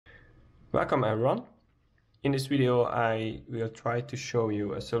Welcome everyone. In this video I will try to show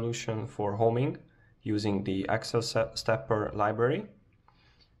you a solution for homing using the AccelStepper library.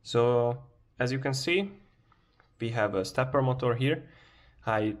 So as you can see, we have a stepper motor here.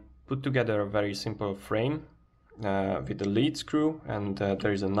 I put together a very simple frame with a lead screw, and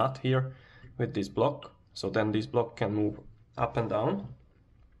there is a nut here with this block. So then this block can move up and down.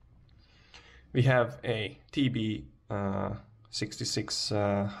 We have a TB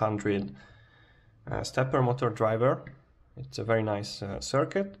 6600 stepper motor driver. It's a very nice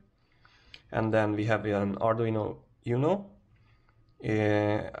circuit. And then we have an Arduino Uno.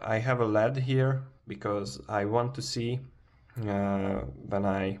 I have a LED here because I want to see when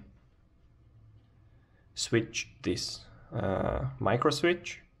I switch this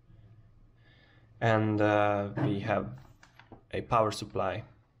microswitch. And we have a power supply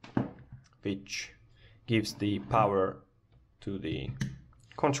which gives the power to the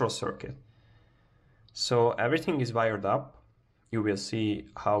control circuit. So everything is wired up. You will see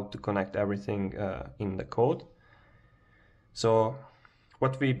how to connect everything in the code. So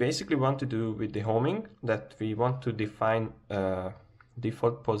what we basically want to do with the homing, that we want to define a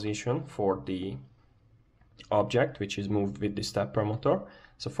default position for the object which is moved with the stepper motor.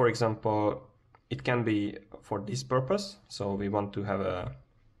 So for example, it can be for this purpose. So we want to have a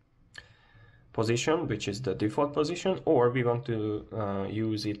position which is the default position, or we want to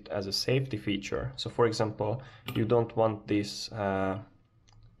use it as a safety feature. So for example, you don't want this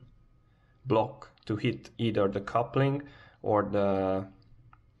block to hit either the coupling or the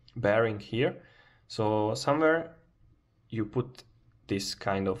bearing here. So somewhere you put this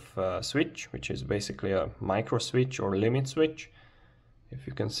kind of switch, which is basically a micro switch or limit switch, if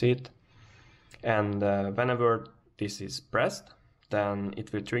you can see it. And whenever this is pressed, then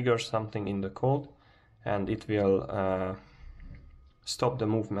it will trigger something in the code and it will stop the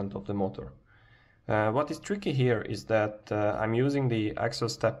movement of the motor. What is tricky here is that I'm using the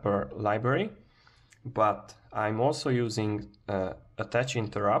AccelStepper library, but I'm also using attach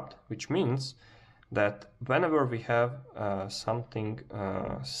interrupt, which means that whenever we have something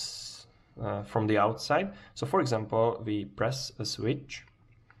from the outside, so for example, we press a switch,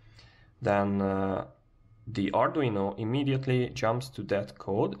 then the Arduino immediately jumps to that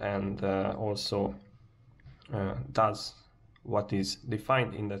code and also does what is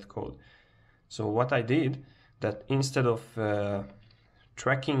defined in that code. So what I did, that instead of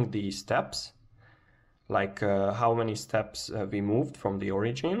tracking the steps, like how many steps we moved from the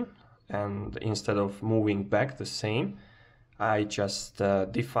origin, and instead of moving back the same, I just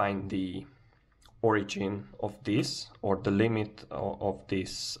define the origin of this, or the limit of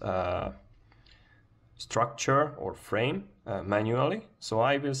this structure or frame manually. So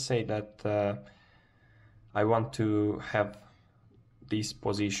I will say that I want to have this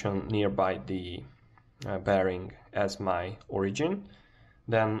position nearby the bearing as my origin.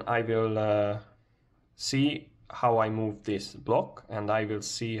 Then I will see how I move this block, and I will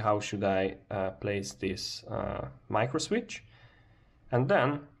see how should I place this micro switch. And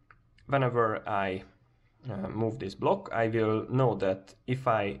then whenever I move this block, I will know that if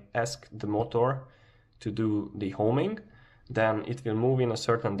I ask the motor to do the homing, then it will move in a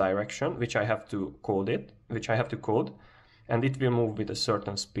certain direction, which I have to code, and it will move with a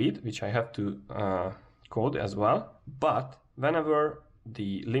certain speed, which I have to code as well. But whenever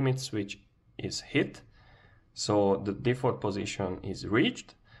the limit switch is hit, so the default position is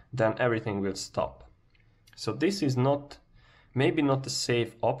reached, then everything will stop. So this is maybe not a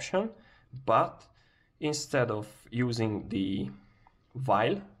safe option, but instead of using the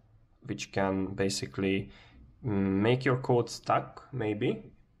while, which can basically make your code stuck,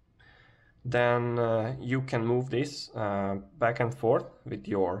 maybe, then you can move this back and forth with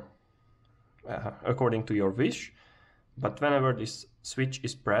your according to your wish. But whenever this switch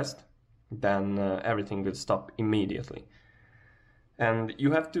is pressed, then everything will stop immediately. And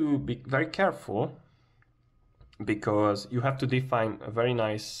you have to be very careful, because you have to define a very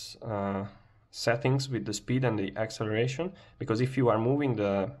nice settings with the speed and the acceleration, because if you are moving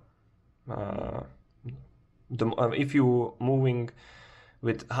if you moving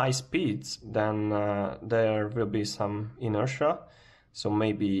with high speeds, then there will be some inertia, so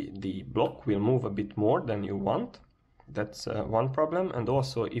maybe the block will move a bit more than you want. That's one problem. And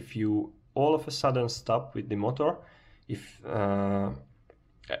also, if you all of a sudden stop with the motor, if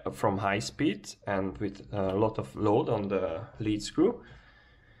from high speeds and with a lot of load on the lead screw,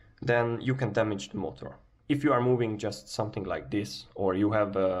 then you can damage the motor. If you are moving just something like this, or you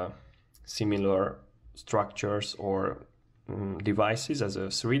have similar structures or devices as a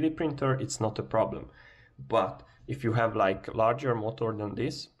 3D printer, it's not a problem. But if you have like larger motor than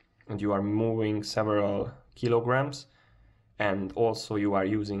this, and you are moving several kilograms, and also you are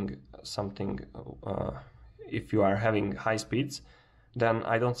using something, if you are having high speeds, then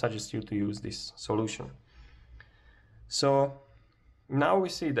I don't suggest you to use this solution. So now we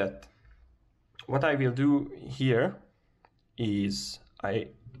see that what I will do here is I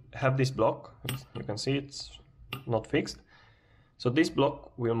have this block. You can see it's not fixed. So this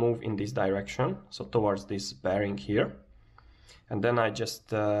block will move in this direction, so towards this bearing here. And then I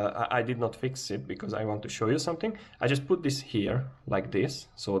just, I did not fix it because I want to show you something. I just put this here like this.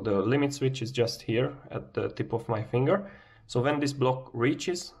 So the limit switch is just here at the tip of my finger. So when this block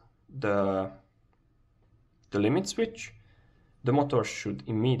reaches the limit switch, the motor should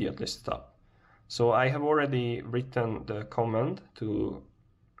immediately stop. So I have already written the command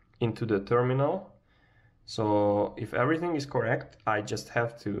into the terminal. So if everything is correct, I just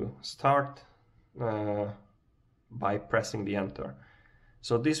have to start by pressing the enter.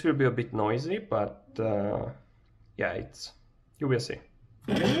 So this will be a bit noisy, but yeah, you will see.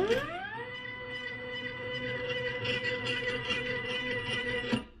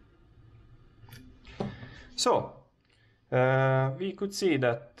 So we could see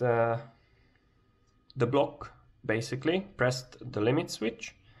that the block basically pressed the limit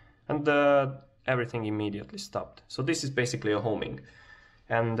switch, and everything immediately stopped. So this is basically a homing,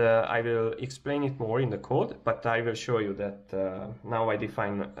 and I will explain it more in the code, but I will show you that now I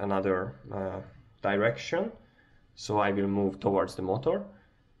define another direction. So I will move towards the motor,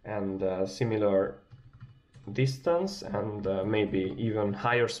 and similar distance, and maybe even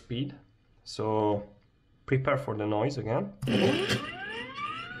higher speed. So prepare for the noise again.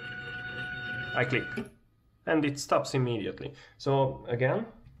 I click and it stops immediately. So again,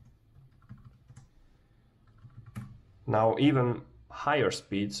 now even higher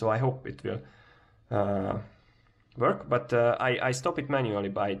speed, so I hope it will work, but I stop it manually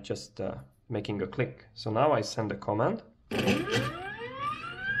by just making a click. So now I send a command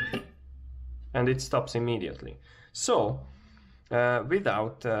and it stops immediately. So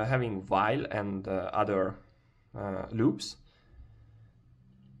without having while and other loops,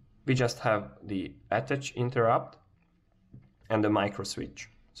 we just have the attach interrupt and the microswitch.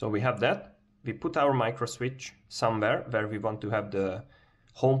 So we have that. We put our microswitch somewhere where we want to have the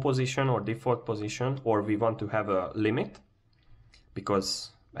home position or default position, or we want to have a limit, because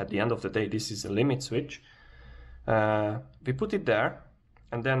at the end of the day this is a limit switch. We put it there,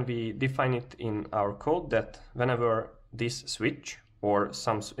 and then we define it in our code that whenever this switch, or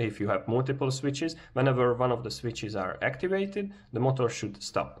if you have multiple switches, whenever one of the switches are activated, the motor should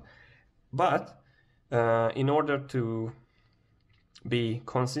stop. But in order to be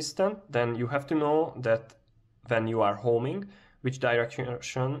consistent, then you have to know that when you are homing, which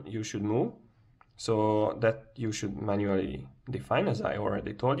direction you should move. So that you should manually define, as I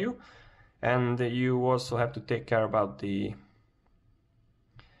already told you. And you also have to take care about the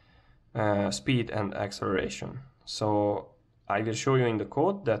speed and acceleration. So I will show you in the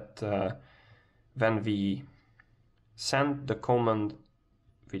code that when we send the command,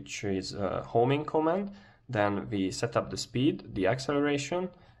 which is a homing command, then we set up the speed, the acceleration,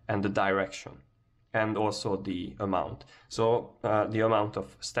 and the direction, and also the amount. So the amount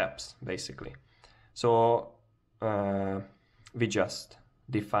of steps, basically. So we just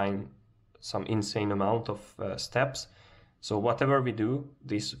define some insane amount of steps. So whatever we do,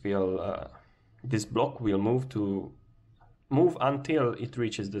 this block will move until it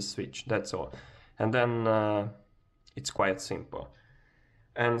reaches the switch. That's all. And then it's quite simple.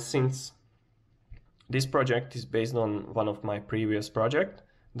 And since this project is based on one of my previous projects,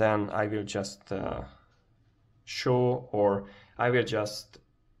 then I will just show, or I will just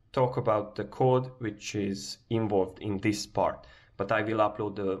talk about the code which is involved in this part. But I will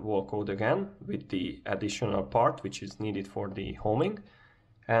upload the whole code again with the additional part which is needed for the homing,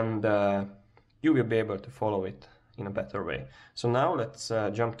 and you will be able to follow it in a better way. So now let's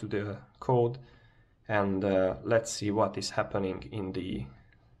jump to the code, and let's see what is happening in the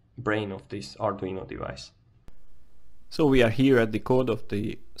brain of this Arduino device. So we are here at the code of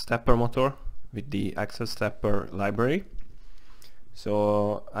the stepper motor with the AccelStepper library.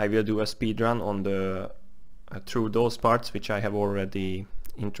 So I will do a speed run on the through those parts which I have already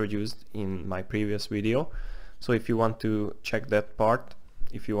introduced in my previous video. So if you want to check that part,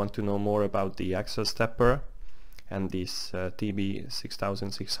 if you want to know more about the AccelStepper and this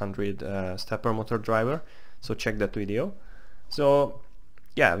TB6600 stepper motor driver, so check that video. So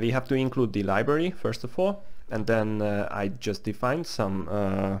yeah, we have to include the library first of all, and then I just defined some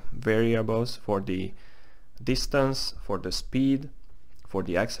variables for the distance, for the speed, for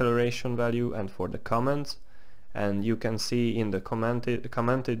the acceleration value, and for the commands. And you can see in the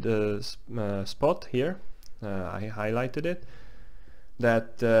commented spot here, I highlighted it,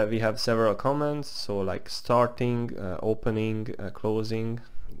 that we have several comments, so like starting, opening, closing,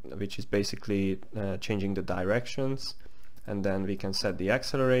 which is basically changing the directions, and then we can set the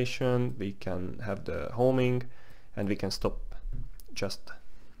acceleration, we can have the homing, and we can stop just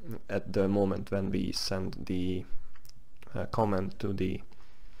at the moment when we send the comment to the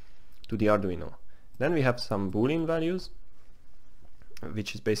Arduino. Then we have some Boolean values,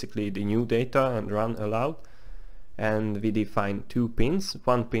 which is basically the new data and run aloud. And we define 2 pins.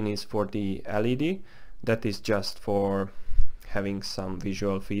 One pin is for the LED, that is just for having some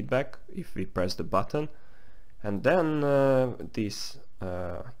visual feedback if we press the button. And then this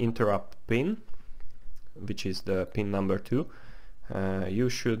interrupt pin, which is the pin number 2. You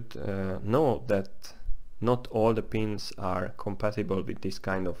should know that not all the pins are compatible with this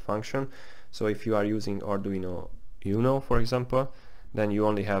kind of function. So if you are using Arduino Uno, for example, then you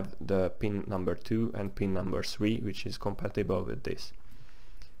only have the pin number 2 and pin number 3, which is compatible with this.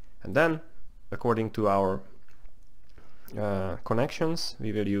 And then, according to our connections,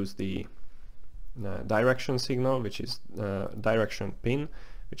 we will use the direction signal, which is direction pin,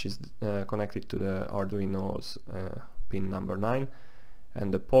 which is connected to the Arduino's pin number 9,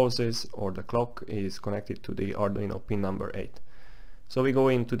 and the pulses or the clock is connected to the Arduino pin number 8. So we go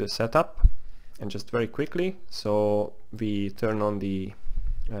into the setup, and just very quickly, so we turn on the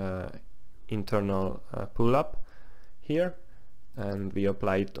internal pull-up here, and we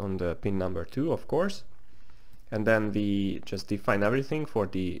apply it on the pin number 2, of course, and then we just define everything for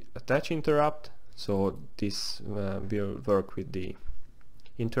the attach interrupt. So this will work with the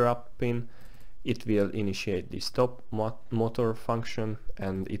interrupt pin. It will initiate the stop motor function,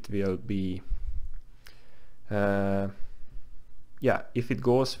 and it will be if it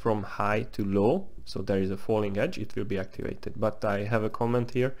goes from high to low, so there is a falling edge, it will be activated. But I have a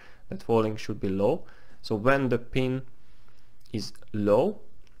comment here that falling should be low. So when the pin is low,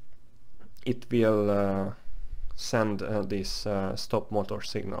 it will send this stop motor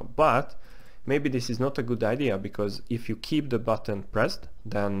signal. But maybe this is not a good idea, because if you keep the button pressed,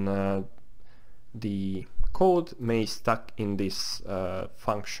 then the code may stuck in this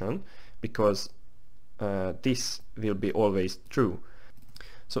function, because this will be always true.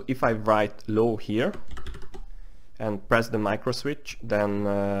 So if I write low here and press the microswitch, then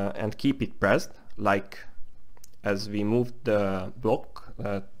and keep it pressed, like as we moved the block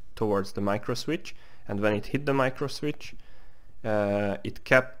towards the microswitch, and when it hit the microswitch, it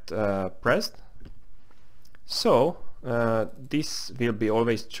kept pressed. So this will be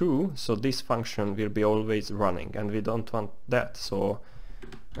always true, so this function will be always running, and we don't want that. So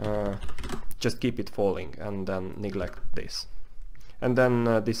just keep it falling and then neglect this. And then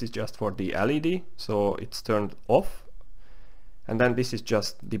this is just for the LED, so it's turned off. And then this is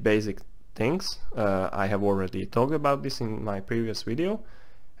just the basic things. I have already talked about this in my previous video.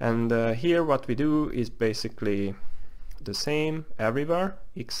 And here what we do is basically the same everywhere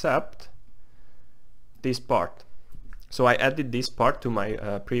except this part. So I added this part to my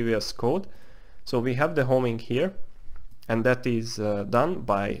previous code. So we have the homing here, and that is done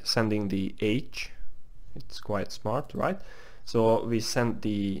by sending the H. It's quite smart, right? So we send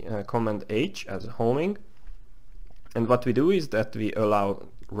the command H as homing, and what we do is that we allow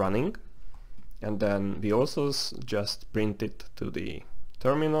running, and then we also just print it to the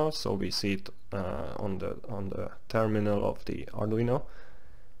terminal, so we see it on the terminal of the Arduino,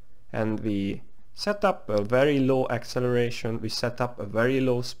 and we set up a very low acceleration, we set up a very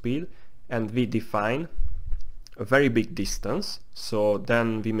low speed, and we define a very big distance. So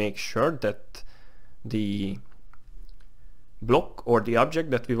then we make sure that the block or the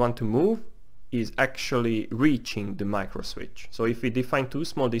object that we want to move is actually reaching the microswitch. So if we define too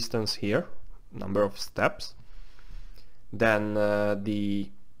small distance here, number of steps, then the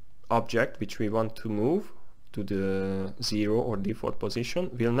object which we want to move to the 0 or default position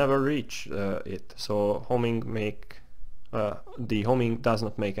will never reach it. So the homing does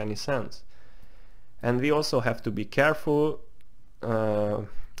not make any sense. And we also have to be careful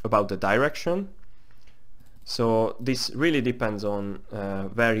about the direction. So this really depends on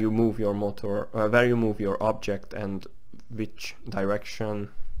where you move your motor, where you move your object, and which direction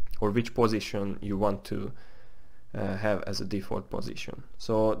or which position you want to have as a default position.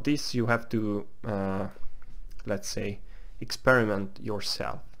 So this you have to, let's say, experiment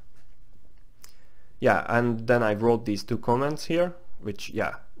yourself. Yeah, and then I wrote these 2 comments here, which,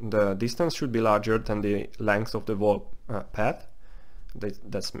 yeah, the distance should be larger than the length of the wall path.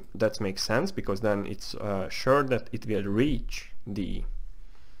 That makes sense, because then it's sure that it will reach the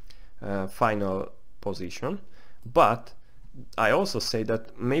final position. But I also say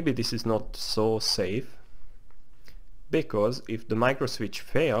that maybe this is not so safe, because if the microswitch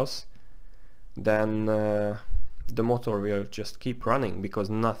fails, then the motor will just keep running because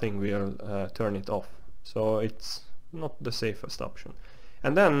nothing will turn it off. So it's not the safest option.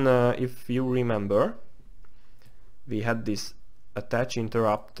 And then if you remember, we had this attach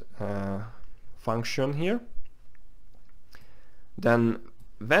interrupt function here. Then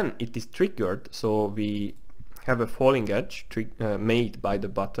when it is triggered, so we have a falling edge made by the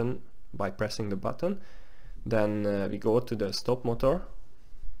button, by pressing the button, then we go to the stop motor,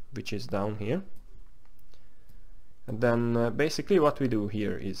 which is down here. And then basically what we do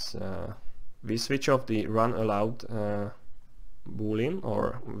here is we switch off the run allowed boolean,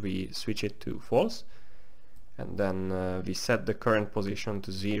 or we switch it to false, and then we set the current position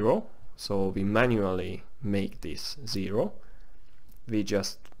to 0, so we manually make this 0. We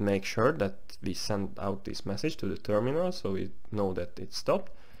just make sure that we send out this message to the terminal so we know that it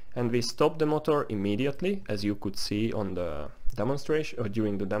stopped, and we stop the motor immediately, as you could see on the demonstration or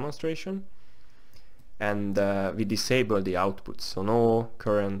during the demonstration, and we disable the outputs, so no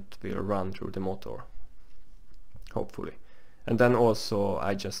current will run through the motor, hopefully. And then also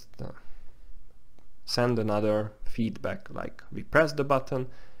I just send another feedback, like we press the button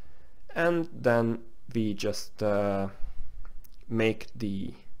and then we just make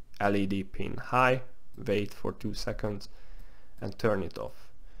the LED pin high, wait for 2 seconds and turn it off.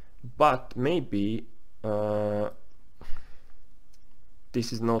 But maybe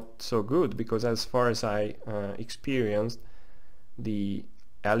this is not so good, because as far as I experienced, the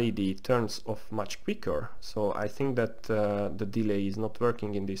LED turns off much quicker, so I think that the delay is not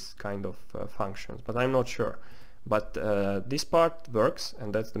working in this kind of functions, but I'm not sure. But this part works,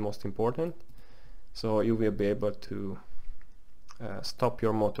 and that's the most important, so you will be able to stop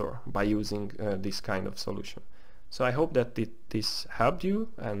your motor by using this kind of solution. So I hope that this helped you,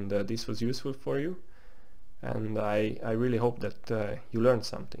 and this was useful for you, and I really hope that you learned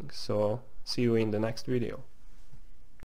something. So see you in the next video.